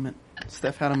was a moment.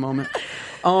 Steph had a moment.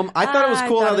 I thought it was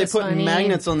cool how they put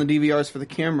magnets on the DVRs for the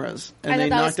cameras. And they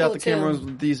knocked out the cameras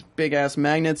with these big-ass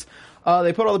magnets.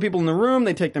 They put all the people in the room,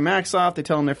 they take their masks off, they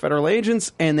tell them they're federal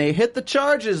agents, and they hit the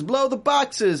charges, blow the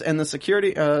boxes, and the security,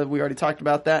 we already talked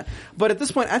about that. But at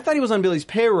this point, I thought he was on Billy's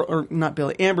payroll, or not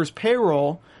Billy, Amber's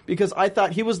payroll, because I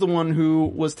thought he was the one who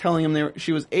was telling him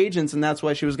she was agents, and that's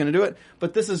why she was going to do it.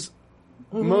 But this is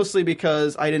mostly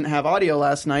because I didn't have audio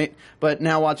last night, but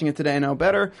now watching it today I know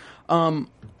better.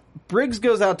 Briggs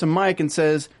goes out to Mike and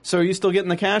says, so are you still getting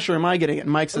the cash or am I getting it? And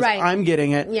Mike says, Right. I'm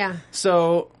getting it. Yeah.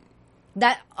 So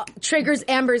That triggers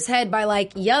Amber's head by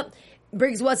like, yep,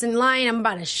 Briggs wasn't lying. I'm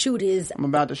about to shoot his I'm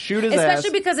about to shoot his Especially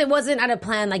ass. because it wasn't at a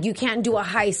plan. Like, you can't do a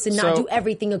heist and not So- do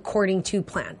everything according to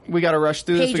plan. We got to rush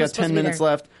through this. Paige We got was supposed 10 to be minutes there.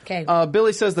 left. Okay.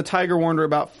 Billy says the tiger warned her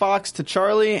about Fox to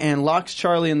Charlie and locks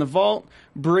Charlie in the vault.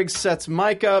 Briggs sets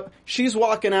Mike up. She's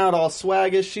walking out all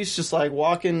swaggish. She's just like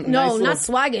walking. No, nice little- not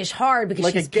swaggish, hard because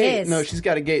like she's a gate. pissed. No, she's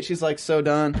got a gate. She's like so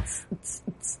done.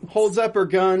 Holds up her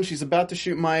gun. She's about to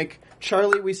shoot Mike.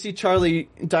 We see Charlie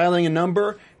dialing a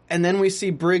number, and then we see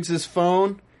Briggs's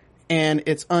phone, and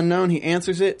it's unknown. He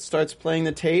answers it, starts playing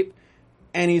the tape,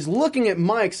 and he's looking at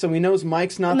Mike, so he knows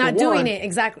Mike's not the one. Not doing it,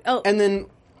 exactly. Oh, And then,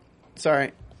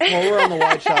 sorry. Well, we're on the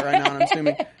wide shot right now, I'm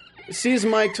assuming. Sees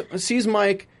Mike,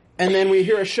 and then we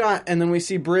hear a shot, and then we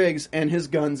see Briggs, and his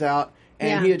gun's out,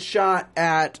 and he had shot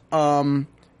at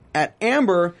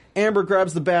Amber. Amber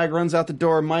grabs the bag, runs out the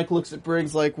door. Mike looks at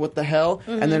Briggs like, what the hell?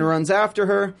 And then runs after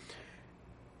her.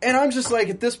 And I'm just like,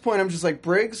 at this point, I'm just like,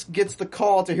 Briggs gets the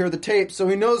call to hear the tape, so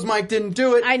he knows Mike didn't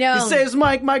do it. I know. He saves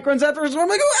Mike. Mike runs after her, so I'm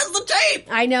like, who has the tape?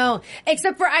 I know.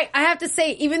 Except for, I have to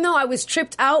say, even though I was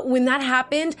tripped out when that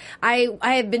happened, I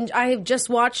have just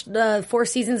watched the 4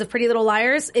 seasons of Pretty Little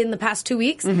Liars in the past 2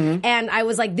 weeks, and I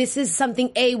was like, this is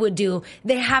something A would do.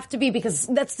 They have to be, because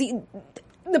that's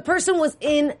the person was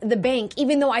in the bank,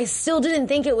 even though I still didn't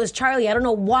think it was Charlie. I don't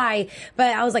know why,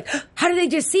 but I was like, how did they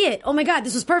just see it? Oh my God,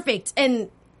 this was perfect. And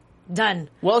done.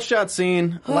 Well shot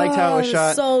scene. Liked how it was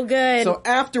shot. So good. So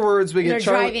afterwards we get They're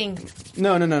Charlie. driving.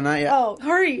 No, not yet. Oh,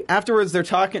 hurry. Afterwards they're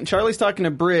talking. Charlie's talking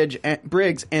to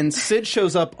Briggs, and Sid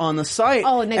shows up on the site.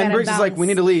 Oh, and they gotta Briggs is like, bounce. "We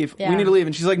need to leave. Yeah. We need to leave."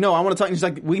 And she's like, "No, I want to talk." And she's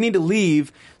like, "We need to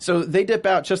leave." So they dip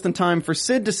out just in time for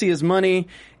Sid to see his money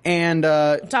and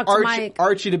Talk to Mike.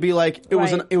 Archie to be like,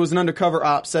 "It was an undercover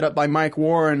op set up by Mike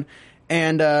Warren."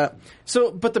 And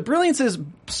but the brilliance is,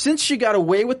 since she got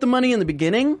away with the money in the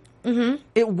beginning,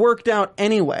 it worked out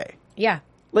anyway. Yeah.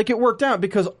 Like, it worked out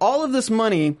because all of this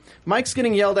money, Mike's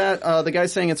getting yelled at, the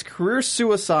guy's saying it's career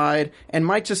suicide, and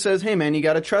Mike just says, hey man, you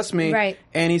gotta trust me. Right.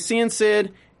 And he's seeing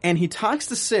Sid, and he talks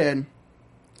to Sid,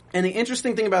 and the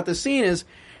interesting thing about this scene is,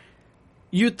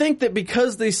 you'd think that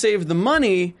because they saved the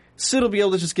money, Sid will be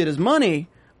able to just get his money,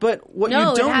 but what you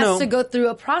don't know... No, it has to go through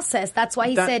a process. That's why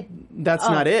he said... That's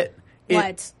not it.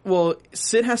 What? Well,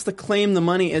 Sid has to claim the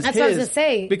money as his. That's what I was going to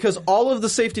say. Because all of the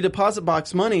safety deposit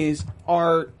box monies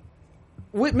are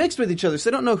mixed with each other, so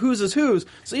they don't know whose is whose.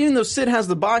 So even though Sid has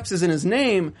the boxes in his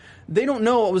name, they don't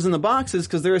know what was in the boxes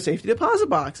because they're a safety deposit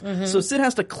box. So Sid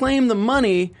has to claim the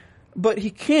money, but he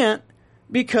can't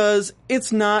because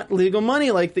it's not legal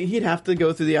money. Like, he'd have to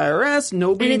go through the IRS.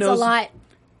 Nobody and it's knows. a lot.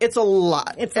 It's a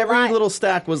lot. Every lot. little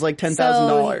stack was like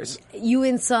 $10,000. So you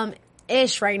in some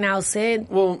ish right now, Sid.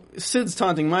 Well, Sid's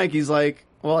taunting Mike. He's like,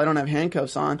 well, I don't have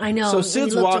handcuffs on. I know. So When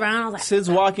Sid's, he looked around, I was like, Sid's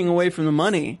walking away from the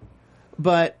money.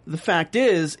 But the fact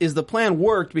is the plan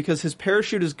worked because his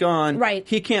parachute is gone. Right.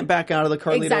 He can't back out of the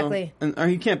Carlito. Exactly. Or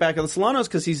he can't back out of the Solanos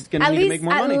because he's going to need to make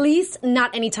more money. At least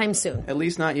not anytime soon. At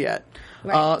least not yet.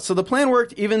 Right. So the plan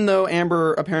worked, even though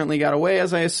Amber apparently got away,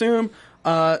 as I assume.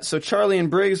 So Charlie and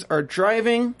Briggs are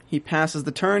driving. He passes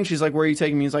the turn. She's like, where are you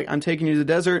taking me? He's like, I'm taking you to the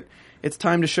desert. It's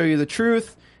time to show you the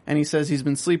truth. And he says he's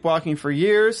been sleepwalking for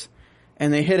years.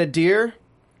 And they hit a deer.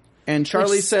 And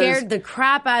Charlie Which says... scared the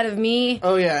crap out of me.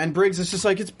 Oh, yeah. And Briggs is just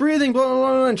like, it's breathing, blah, blah,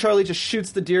 blah. And Charlie just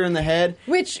shoots the deer in the head.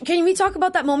 Which, can we talk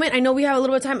about that moment? I know we have a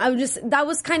little bit of time. That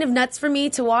was kind of nuts for me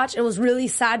to watch. It was really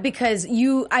sad because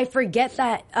I forget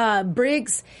that,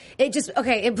 Briggs,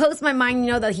 it blows my mind,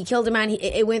 that he killed a man.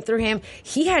 It went through him.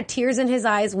 He had tears in his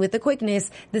eyes with the quickness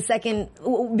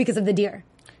because of the deer.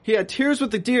 He had tears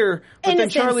with the deer, but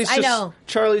Innocence, then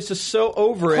Charlie's just so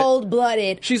over it.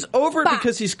 Cold-blooded. She's over it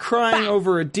because he's crying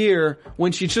over a deer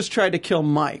when she just tried to kill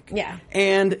Mike. Yeah.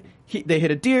 And they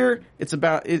hit a deer.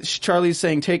 Charlie's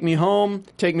saying, take me home,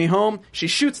 take me home. She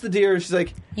shoots the deer. She's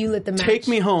like, you lit the match. Take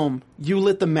me home. You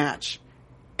lit the match.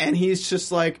 And he's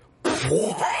just like...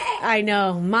 I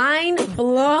know. Mind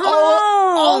blown.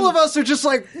 All of us are just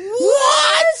like,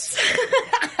 what?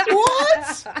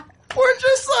 What? We're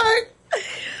just like...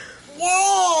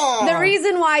 Whoa! The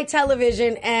reason why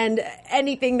television and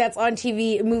anything that's on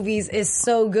TV, movies, is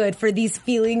so good for these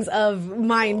feelings of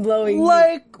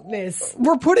mind-blowingness.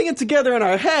 We're putting it together in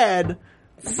our head,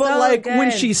 but good.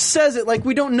 when she says it,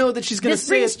 we don't know that she's going to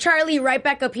say it. This brings Charlie right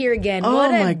back up here again. Oh,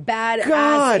 what my a badass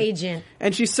God. agent.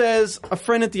 And she says, a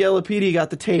friend at the LAPD got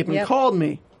the tape and called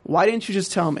me. Why didn't you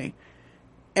just tell me?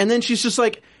 And then she's just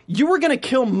like, you were going to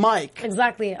kill Mike.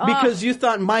 Exactly. Because you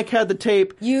thought Mike had the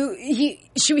tape.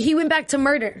 He went back to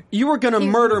murder. You were going to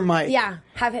murder Mike. Yeah.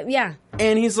 Have him, yeah.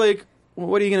 And he's like, well,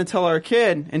 what are you going to tell our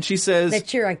kid? And she says...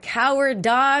 That you're a coward,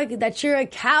 dog. That you're a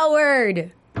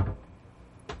coward.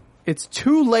 It's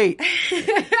too late.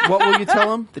 What will you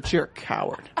tell him? That you're a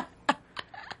coward.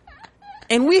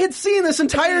 And we had seen this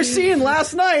entire scene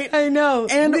last night. I know.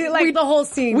 And the whole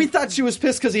scene. We thought she was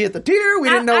pissed because he hit the deer. We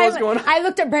didn't know what was going on. I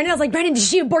looked at Brandon. I was like, Brandon, did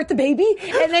she abort the baby?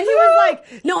 And then he was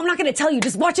like, no, I'm not going to tell you.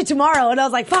 Just watch it tomorrow. And I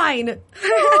was like, fine.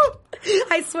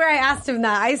 I swear I asked him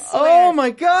that. I swear. Oh, my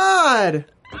God.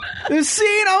 This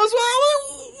scene, I was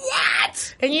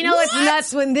what? And you know what's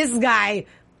nuts when this guy...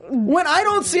 When I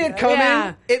don't see it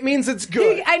coming, it means it's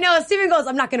good. I know. Steven goes,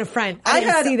 I'm not going to front. I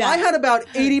didn't see that. I had about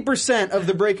 80% of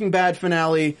the Breaking Bad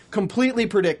finale completely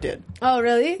predicted. Oh,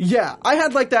 really? Yeah. I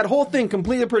had that whole thing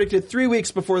completely predicted 3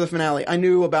 weeks before the finale. I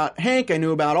knew about Hank. I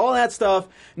knew about all that stuff.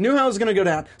 Knew how it was going to go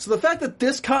down. So the fact that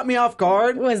this caught me off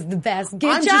guard... was the best. Good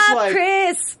I'm job, just like,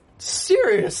 Chris.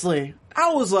 Seriously.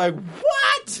 I was like,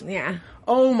 what? Yeah.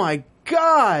 Oh my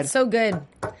God. So good.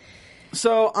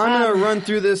 So I'm going to run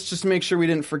through this just to make sure we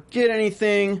didn't forget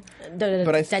anything.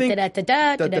 But I think...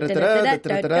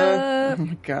 Oh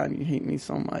my God, you hate me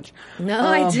so much. No,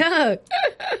 I don't.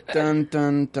 Dun,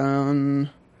 dun, dun.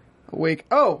 Awake.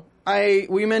 Oh,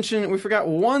 we forgot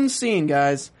one scene,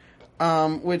 guys.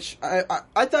 Which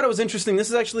I thought it was interesting. This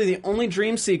is actually the only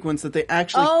dream sequence that they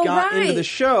actually got into the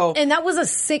show. And that was a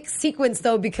sick sequence,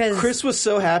 though, because... Chris was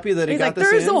so happy that he got this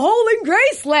in. There's a hole in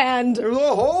Graceland! There's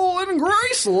a hole in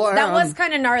Graceland! That was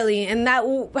kind of gnarly, and that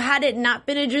had it not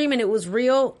been a dream and it was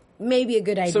real, maybe a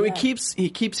good idea. So he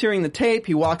keeps hearing the tape.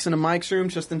 He walks into Mike's room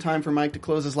just in time for Mike to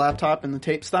close his laptop and the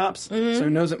tape stops. Mm-hmm. So he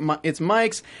knows it's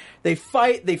Mike's. They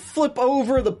fight. They flip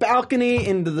over the balcony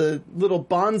into the little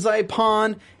bonsai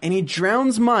pond, and he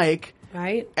drowns Mike.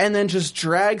 Right. And then just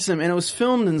drags him. And it was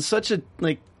filmed in such a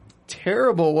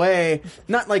terrible way.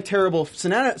 Not terrible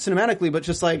cinematically, but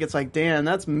just it's damn,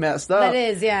 that's messed up. That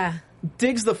is, yeah.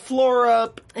 Digs the floor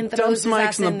up, and dumps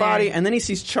Mike's in the body, and then he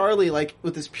sees Charlie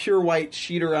with this pure white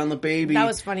sheet around the baby. That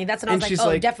was funny. That's when I was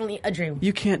like, definitely a dream.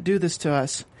 You can't do this to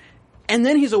us. And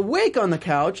then he's awake on the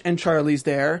couch, and Charlie's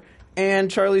there, and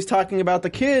Charlie's talking about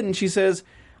the kid, and she says,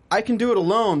 I can do it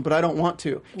alone, but I don't want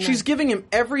to. No. She's giving him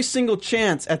every single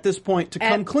chance at this point to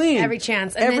come clean. Every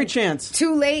chance. And every chance.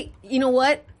 Too late. You know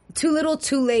what? Too little,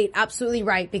 too late. Absolutely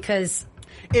right, because...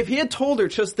 If he had told her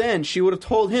just then, she would have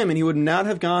told him, and he would not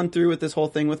have gone through with this whole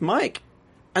thing with Mike.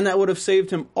 And that would have saved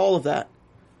him all of that.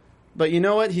 But you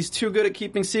know what? He's too good at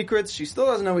keeping secrets. She still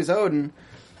doesn't know he's Odin.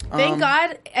 Thank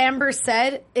God Amber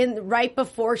said right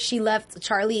before she left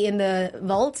Charlie in the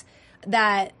vault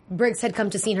that Briggs had come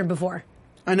to see her before.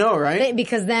 I know, right?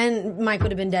 Because then Mike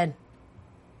would have been dead.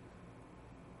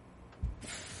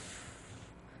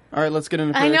 All right, let's get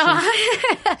into predictions.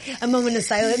 I know. A moment of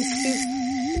silence, please.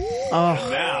 Oh,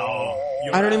 now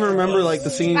I don't even remember the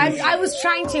scene. I was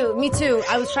trying to. Me too.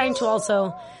 I was trying to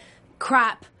also.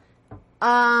 Crap.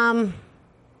 I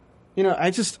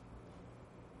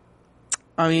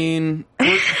mean.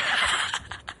 Well,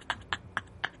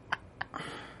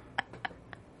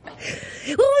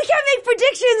 we can't make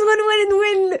predictions when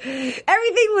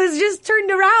everything was just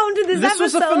turned around to this episode.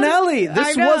 This was a finale.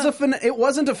 It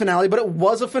wasn't a finale, but it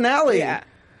was a finale. Yeah.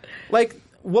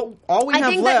 All we have left... I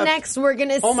think that next we're going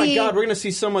to see... Oh my God, we're going to see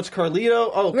so much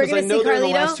Carlito. Oh, because I know they're in the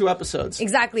last 2 episodes.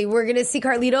 Exactly. We're going to see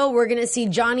Carlito. We're going to see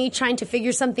Johnny trying to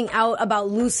figure something out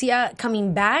about Lucia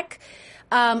coming back.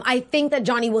 I think that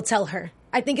Johnny will tell her.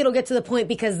 I think it'll get to the point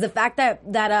because the fact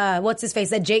that what's his face,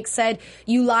 that Jake said,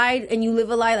 you lied and you live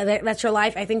a lie, that's your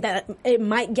life. I think that it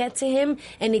might get to him.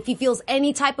 And if he feels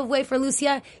any type of way for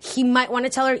Lucia, he might want to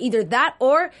tell her either that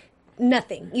or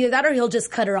nothing. Either that or he'll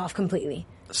just cut her off completely.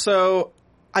 So...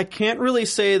 I can't really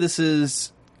say this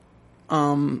is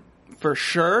for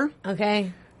sure.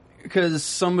 Okay. Because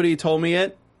somebody told me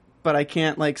it, but I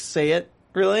can't say it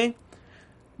really.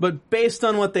 But based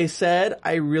on what they said,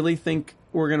 I really think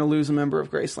we're going to lose a member of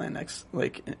Graceland next,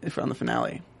 on the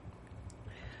finale.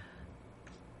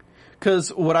 Because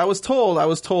what I was told...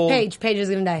 Paige is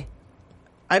going to die.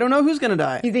 I don't know who's going to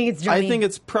die. You think it's Johnny? I think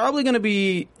it's probably going to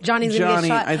be Johnny's going to get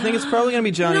shot. I think it's probably going to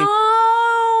be Johnny.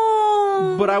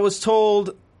 No! But I was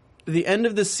told the end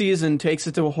of this season takes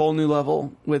it to a whole new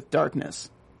level with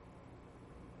darkness.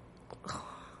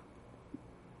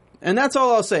 And that's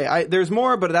all I'll say. There's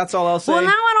more, but that's all I'll say. Well, now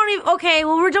I don't even... Okay,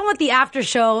 well, we're done with the after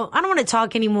show. I don't want to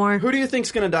talk anymore. Who do you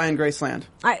think's going to die in Graceland?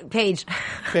 Paige.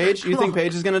 Paige? You think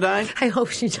Paige is going to die? I hope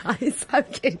she dies. I'm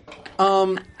kidding.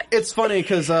 It's funny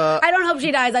because... I don't hope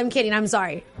she dies. I'm kidding. I'm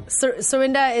sorry.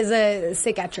 Serinda is a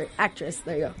sick actress.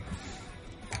 There you go.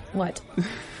 What?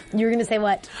 You were going to say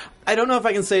what? I don't know if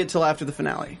I can say it till after the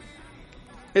finale.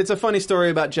 It's a funny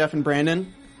story about Jeff and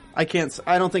Brandon. I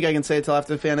don't think I can say it till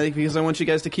after the finale because I want you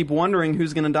guys to keep wondering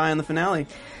who's going to die in the finale.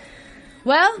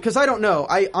 Well... Because I don't know.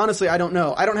 Honestly, I don't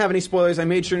know. I don't have any spoilers. I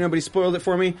made sure nobody spoiled it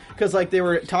for me because they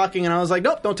were talking and I was like,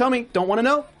 nope, don't tell me. Don't want to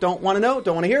know. Don't want to know.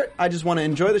 Don't want to hear it. I just want to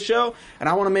enjoy the show and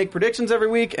I want to make predictions every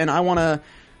week and I want to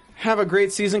have a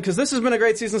great season because this has been a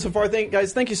great season so far.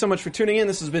 Guys, thank you so much for tuning in.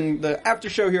 This has been the after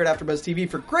show here at AfterBuzz TV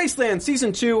for Graceland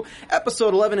Season 2,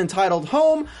 Episode 11, entitled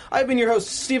Home. I've been your host,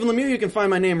 Stephen Lemieux. You can find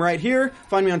my name right here.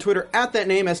 Find me on Twitter at that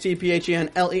name,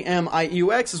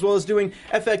 STPHENLEMIUX, as well as doing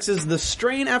FX's The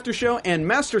Strain after show and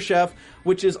MasterChef,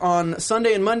 which is on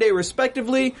Sunday and Monday,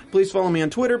 respectively. Please follow me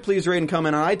on Twitter. Please rate and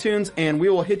comment on iTunes, and we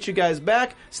will hit you guys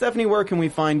back. Stephanie, where can we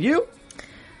find you?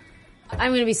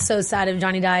 I'm going to be so sad if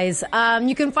Johnny dies.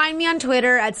 You can find me on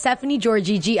Twitter at Stephanie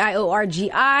Georgie, Giorgi,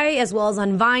 as well as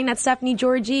on Vine at Stephanie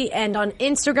Georgie, and on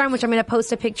Instagram, which I'm going to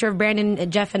post a picture of Brandon,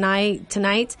 Jeff, and I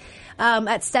tonight,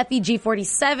 at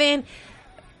SteffiG47.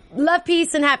 Love,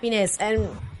 peace, and happiness. And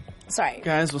sorry.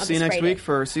 Guys, we'll see you next week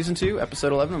for Season 2,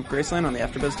 Episode 11 of Graceland on the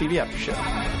AfterBuzz TV After Show.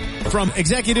 From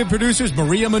executive producers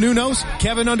Maria Menounos,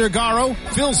 Kevin Undergaro,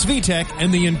 Phil Svitek,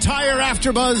 and the entire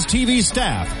AfterBuzz TV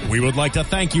staff, we would like to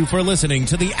thank you for listening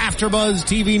to the AfterBuzz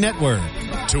TV network.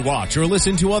 To watch or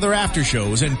listen to other after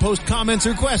shows and post comments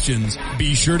or questions,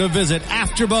 be sure to visit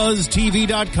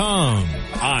AfterBuzzTV.com.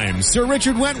 I'm Sir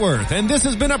Richard Wentworth, and this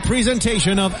has been a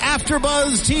presentation of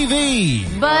AfterBuzz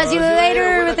TV. Buzz you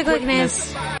later with the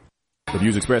quickness. The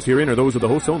views expressed herein are those of the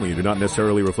hosts only and do not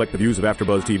necessarily reflect the views of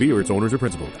AfterBuzz TV or its owners or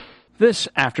principals. This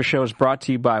after show is brought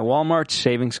to you by Walmart's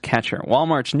Savings Catcher.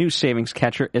 Walmart's new Savings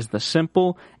Catcher is the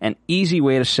simple and easy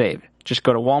way to save. Just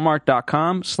go to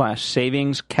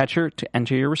walmart.com/savingscatcher to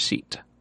enter your receipt.